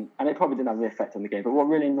And it probably didn't have the effect on the game. But what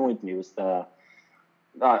really annoyed me was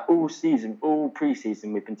all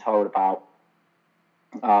pre-season, we've been told about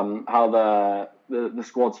how the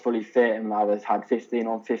squad's fully fit and how they've had 15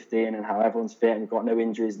 on 15 and how everyone's fit and got no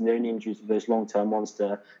injuries. And the only injuries were those long-term ones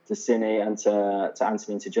to Cine and to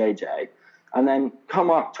Anthony and to JJ. And then come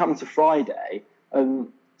to Friday,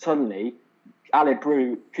 and suddenly Ali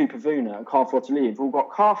Brew, Cooper Vuna and Carl Fortalini have all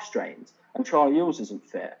got calf strains and Charlie Ewels isn't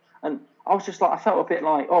fit. And I was just like, I felt a bit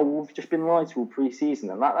like, oh, we've just been lied to all pre-season.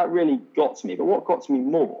 And that really got to me. But what got to me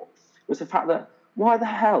more was the fact that why the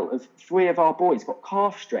hell have 3 of our boys got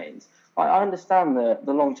calf strains? I understand the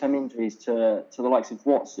long-term injuries to the likes of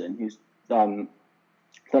Watson, who's done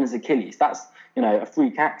his Achilles. That's, a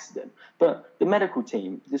freak accident. But the medical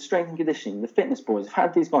team, the strength and conditioning, the fitness boys have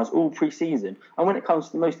had these guys all pre-season. And when it comes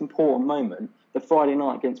to the most important moment, the Friday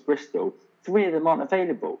night against Bristol, 3 of them aren't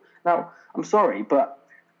available. Now, I'm sorry, but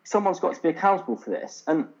someone's got to be accountable for this.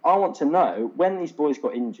 And I want to know when these boys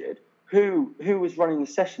got injured, who was running the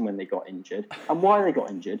session when they got injured and why they got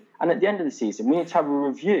injured. And at the end of the season, we need to have a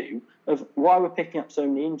review of why we're picking up so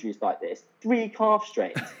many injuries like this. 3 calf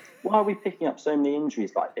strains. Why are we picking up so many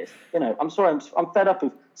injuries like this? I'm sorry, I'm fed up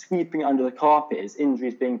of sweeping it under the carpet as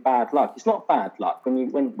injuries being bad luck. It's not bad luck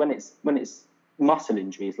when it's muscle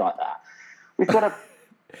injuries like that. We've got to.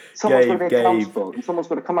 Someone's got to be accountable, and someone's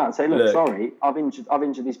got to come out and say, "Look, sorry, I've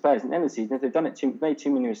injured these players." At the end of the season, if they've made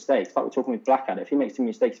too many mistakes, like we're talking with Blackadder, if he makes too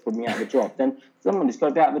many mistakes, he's putting me out of the job. Then somebody's got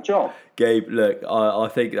to be out of the job. Gabe, look, I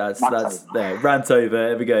think that's there. Rant over.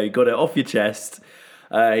 There we go. You got it off your chest.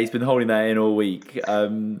 He's been holding that in all week.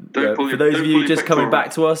 For those of you just coming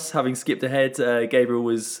back to us, having skipped ahead, Gabriel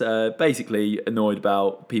was basically annoyed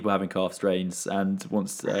about people having calf strains and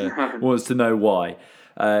wants to know why.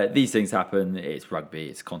 These things happen. It's rugby.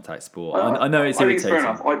 It's contact sport. I know it's irritating.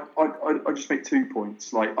 I think it's fair enough. I just make 2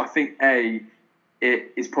 points. I think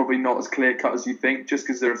it is probably not as clear cut as you think. Just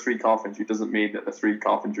because there are 3 calf injuries doesn't mean that the 3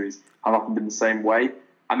 calf injuries have happened in the same way.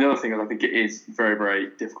 And the other thing is, I think it is very, very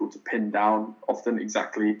difficult to pin down often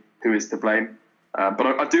exactly who is to blame. But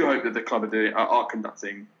I do hope that the club are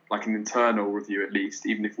conducting an internal review at least,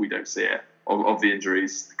 even if we don't see it, of the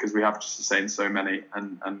injuries, because we have just sustained so many.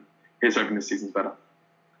 And here's hoping this season's better.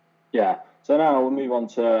 Yeah. So now we'll move on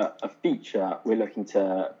to a feature we're looking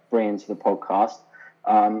to bring into the podcast,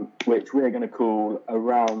 which we're going to call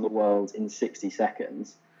Around the World in 60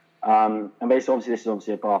 Seconds. And basically, this is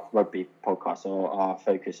a Bath rugby podcast, so our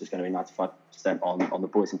focus is going to be 95% on the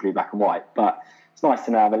boys in blue, black and white. But it's nice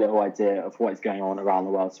to now have a little idea of what is going on around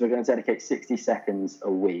the world. So we're going to dedicate 60 seconds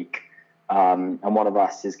a week, and one of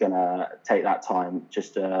us is going to take that time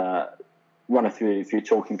just to run through a few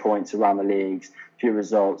talking points around the leagues, a few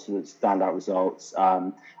results, standout results,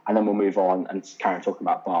 and then we'll move on and carry on talking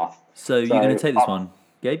about Bath. So you're going to take this one,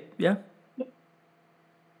 Gabe? Yeah?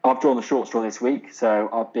 I've drawn the short straw this week, so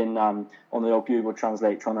I've been on the old Google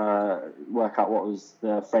Translate trying to work out what was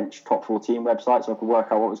the French top 14 website, so I could work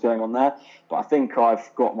out what was going on there. But I think I've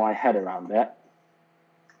got my head around it.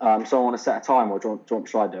 So I want to set a time, or do you want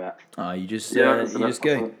to do it? You just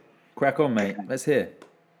go. Crack on, mate. Let's hear.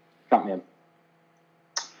 Count me in.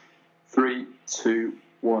 3, 2,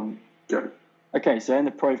 1, go. Okay, so in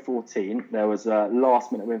the Pro 14, there was a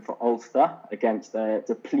last-minute win for Ulster against the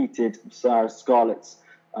depleted Scarlets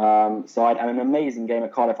side, and an amazing game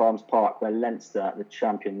at Cardiff Arms Park where Leinster, the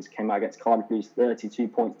champions, came out against Cardiff Blues 32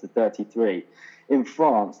 points to 33. In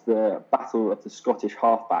France, the battle of the Scottish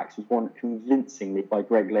halfbacks was won convincingly by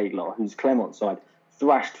Greg Laidlaw, whose Clermont side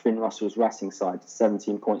thrashed Finn Russell's Racing side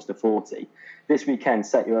 17 points to 40. This weekend,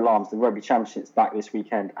 set your alarms. The Rugby Championship's back this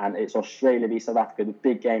weekend, and it's Australia v South Africa, the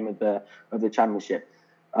big game of the championship.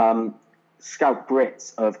 Scout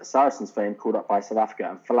Brits of Saracens fame called up by South Africa,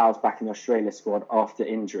 and Folau's back in the Australia squad after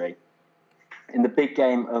injury. In the big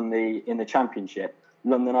game in the championship,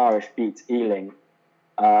 London Irish beat Ealing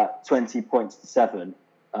 20 points to 7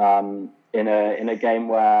 in a game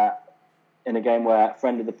where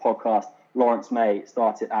friend of the podcast Lawrence May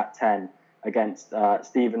started at 10 against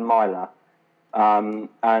Stephen Myler. Check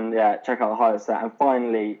out the highlights there. And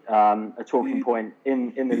finally, a talking point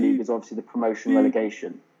in the league is obviously the promotion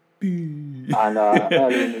relegation. And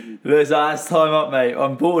early in the week, that's time up, mate.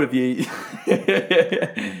 I'm bored of you. is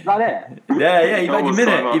that it? Yeah.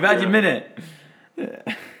 You've had your minute.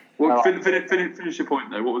 Well, finish your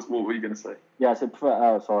point though. What were you going to say? Yeah. So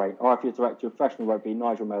RFU Director of Professional Rugby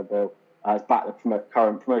Nigel Melville has backed the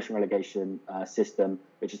current promotion relegation system,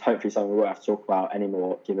 which is hopefully something we won't have to talk about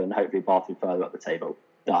anymore, given hopefully Bath will further up the table.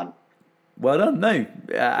 Done. Well done. No,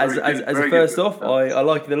 as a first off, I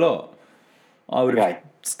like it a lot. I would have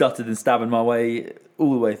stuttered and stabbered my way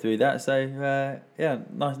all the way through that. So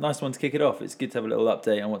nice one to kick it off. It's good to have a little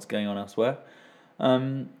update on what's going on elsewhere.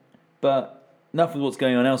 But enough of what's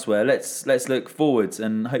going on elsewhere. Let's look forwards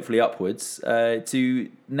and hopefully upwards to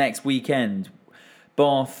next weekend.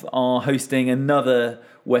 Bath are hosting another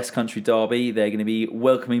West Country derby. They're going to be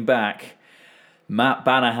welcoming back Matt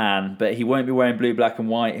Banahan, but he won't be wearing blue, black and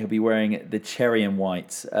white. He'll be wearing the cherry and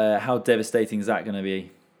white. How devastating is that going to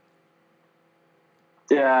be?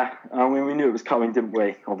 Yeah, I mean, we knew it was coming, didn't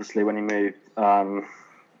we? Obviously, when he moved.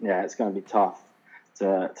 It's going to be tough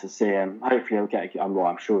to see him. Hopefully,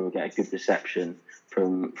 I'm sure he'll get a good reception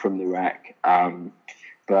from the Rec.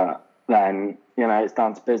 But then, it's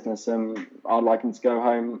down to business, and I'd like him to go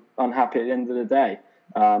home unhappy at the end of the day.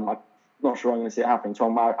 I'm not sure I'm going to see it happen.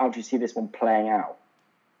 Tom, how do you see this one playing out?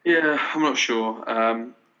 Yeah, I'm not sure.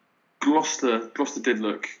 Gloucester did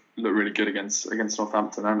look really good against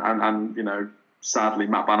Northampton, and sadly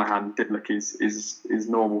Matt Banahan did look his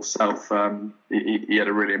normal self. He had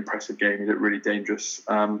a really impressive game. He looked really dangerous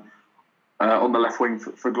on the left wing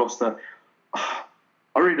for Gloucester.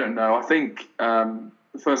 I really don't know. I think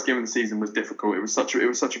the first game of the season was difficult. It was such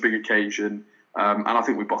a big occasion, and I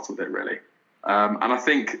think we bottled it really. And I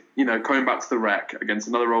think, coming back to the Rec against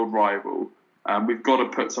another old rival, we've got to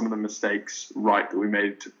put some of the mistakes right that we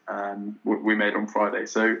made on Friday.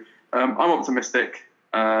 So I'm optimistic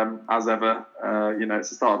as ever. It's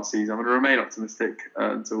the start of the season. I'm going to remain optimistic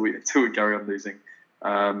until we carry on losing.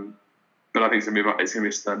 But I think it's going to be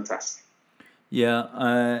a stern test.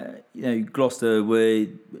 Yeah, Gloucester were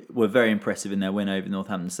very impressive in their win over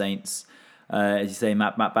Northampton Saints. As you say,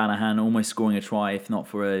 Matt Banahan almost scoring a try, if not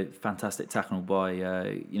for a fantastic tackle by,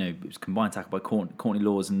 it was a combined tackle by Courtney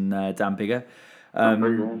Laws and Dan Bigger.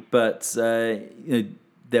 But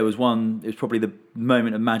there was one. It was probably the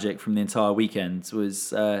moment of magic from the entire weekend. Was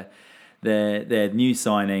their new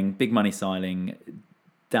signing, big money signing,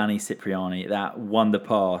 Danny Cipriani. That wonder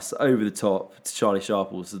pass over the top to Charlie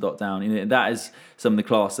Sharples to dot down. That is some of the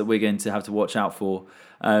class that we're going to have to watch out for.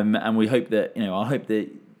 And we hope that I hope that.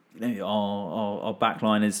 Our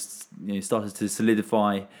backline has started to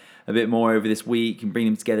solidify a bit more over this week and bring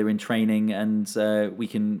them together in training, and we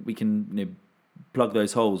can plug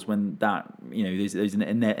those holes when that those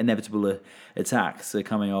inevitable attacks are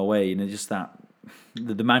coming our way, and just that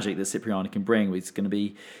the magic that Cipriani can bring is going to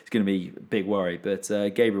be a big worry. But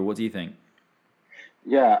Gabriel, what do you think?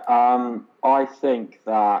 Yeah, I think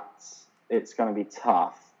that it's going to be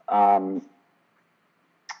tough.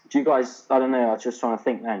 Do you guys? I don't know. I was just trying to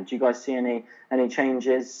think. Then, do you guys see any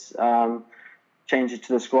changes? Changes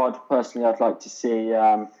to the squad. Personally, I'd like to see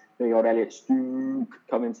the old Elliot Stooke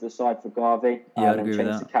come into the side for Garvey and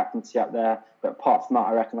change the captaincy up there. But apart from that,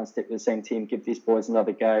 I reckon I'd stick with the same team. Give these boys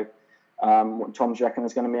another go. Tom, do you reckon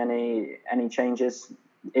there's going to be any changes,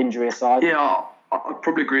 injury aside? Yeah, I'd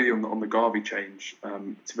probably agree with you on the Garvey change.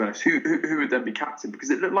 To be honest, who would then be captain? Because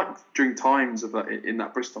it looked like during times of in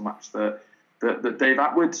that Bristol match that Dave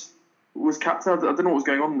Atwood was captain. I don't know what was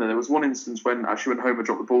going on there. There was one instance when Homer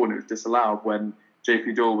dropped the ball and it was disallowed when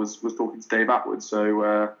JP Doyle was talking to Dave Atwood. So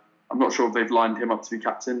I'm not sure if they've lined him up to be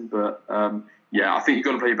captain, but I think you've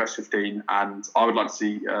got to play your best 15, and I would like to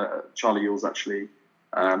see Charlie Ewells actually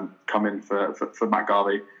come in for Matt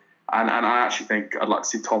Garvey, and I actually think I'd like to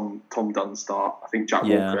see Tom Dunn start. I think Jack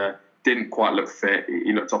Walker didn't quite look fit.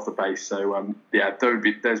 He looked off the pace. So those would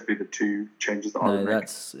be the two changes that I would make.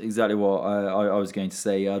 That's exactly what I was going to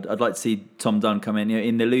say. I'd like to see Tom Dunn come in.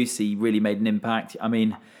 In the loose, he really made an impact. I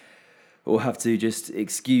mean, we'll have to just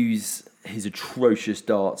excuse his atrocious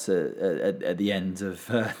darts at the end of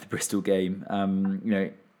the Bristol game.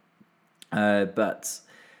 But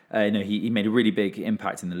he made a really big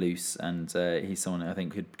impact in the loose, and he's someone I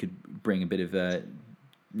think could bring a bit of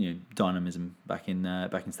dynamism back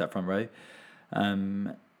into that front row.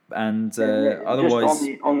 Otherwise,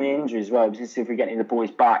 just on the injuries, well, just see if we get any of the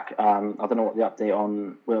boys back. I don't know what the update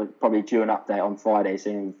on. We'll probably do an update on Friday,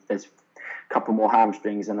 seeing there's a couple more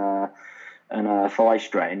hamstrings and a thigh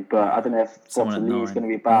strain. But I don't know if Potter Lee is going to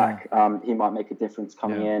be back. Yeah. He might make a difference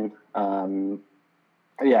coming in.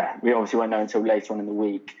 We obviously won't know until later on in the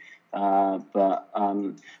week. But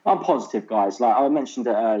I'm positive, guys. Like I mentioned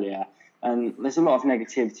it earlier. And there's a lot of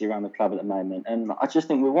negativity around the club at the moment. And I just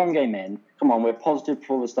think we're one game in. Come on, we're positive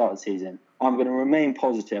before the start of the season. I'm going to remain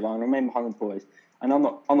positive. I'm going to remain behind the boys. And I'm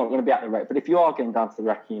not going to be at the Rec. But if you are going down to the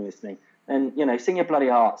Rec and you're listening, then, sing your bloody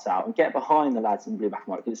hearts out and get behind the lads in blue, black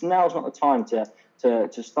and white. Because now's not the time to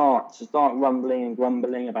start rumbling and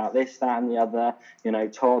grumbling about this, that and the other.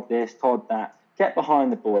 Todd this, Todd that. Get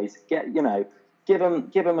behind the boys. Give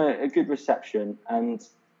them a good reception and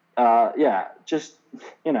just,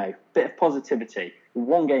 bit of positivity.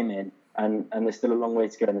 One game in, and there's still a long way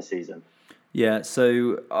to go in the season. Yeah,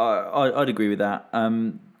 so I'd agree with that.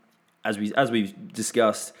 As we've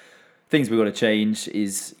discussed, things we've got to change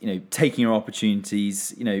is taking our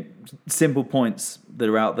opportunities. Simple points that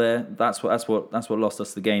are out there. That's what lost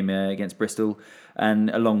us the game against Bristol, and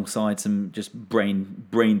alongside some just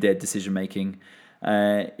brain dead decision making.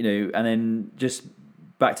 And then just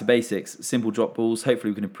back to basics. Simple drop balls.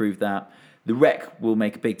 Hopefully we can improve that. The rec will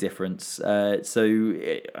make a big difference. So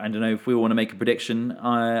I don't know if we want to make a prediction.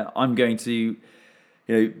 I'm going to,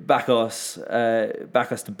 back us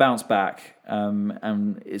to bounce back,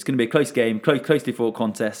 and it's going to be a close game, closely fought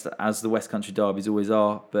contest, as the West Country derbies always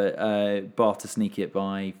are. But Bath to sneak it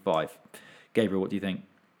by 5. Gabriel, what do you think?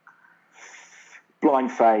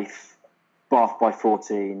 Blind faith, Bath by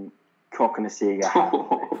 14. Cock and a Seager,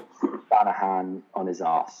 Shanahan on his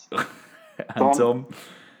arse. And Tom?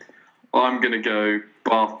 I'm going to go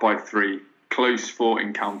Bath by 3. Close fought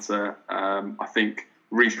encounter. I think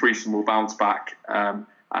Reece Priestley will bounce back and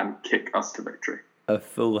kick us to victory. A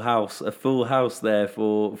full house there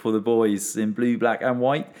for the boys in blue, black, and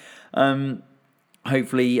white.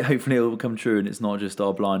 Hopefully it will come true, and it's not just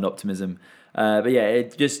our blind optimism. But yeah,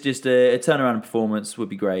 just a turnaround performance would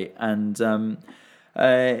be great. And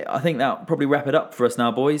I think that'll probably wrap it up for us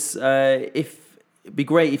now, boys. It'd be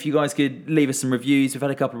great if you guys could leave us some reviews. We've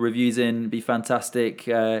had a couple of reviews in. It'd be fantastic.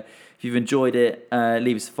 If you've enjoyed it,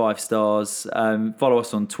 leave us 5 stars. Follow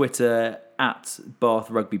us on Twitter at Bath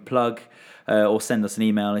Rugby Plug, or send us an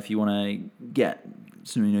email if you want to get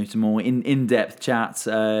some more in-depth chat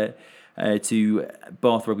to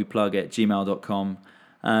bathrugbyplug@gmail.com.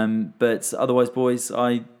 But otherwise, boys,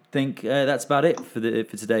 I think that's about it for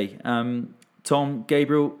today. Tom,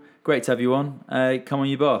 Gabriel, great to have you on. Come on,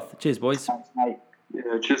 you Bath. Cheers, boys. Thanks, mate.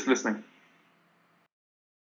 Yeah, cheers for listening.